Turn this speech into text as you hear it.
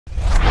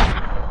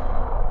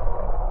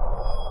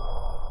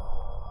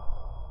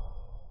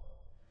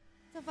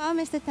Well,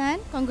 Mr.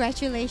 Tan,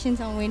 congratulations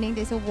on winning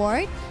this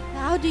award.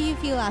 How do you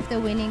feel after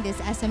winning this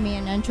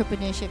SME and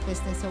Entrepreneurship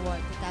Business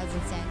Award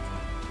 2010?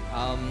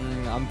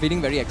 I'm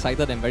feeling very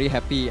excited and very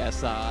happy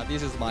as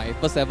this is my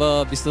first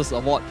ever business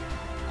award.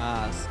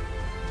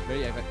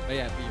 Very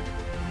happy.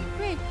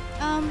 Great.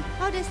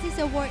 How does this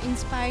award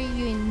inspire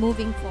you in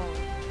moving forward?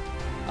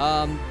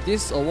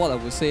 This award, I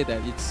would say that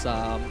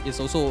it's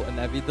also an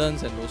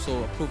evidence and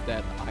also a proof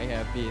that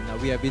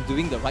we have been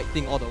doing the right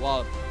thing all the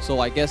while. So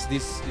I guess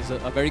this is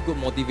a very good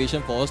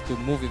motivation for us to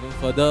move even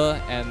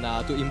further and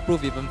to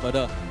improve even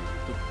further,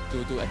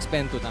 to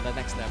expand to the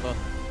next level.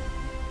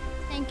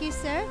 Thank you,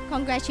 sir.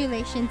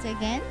 Congratulations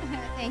again.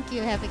 Thank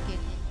you. Have a good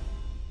day.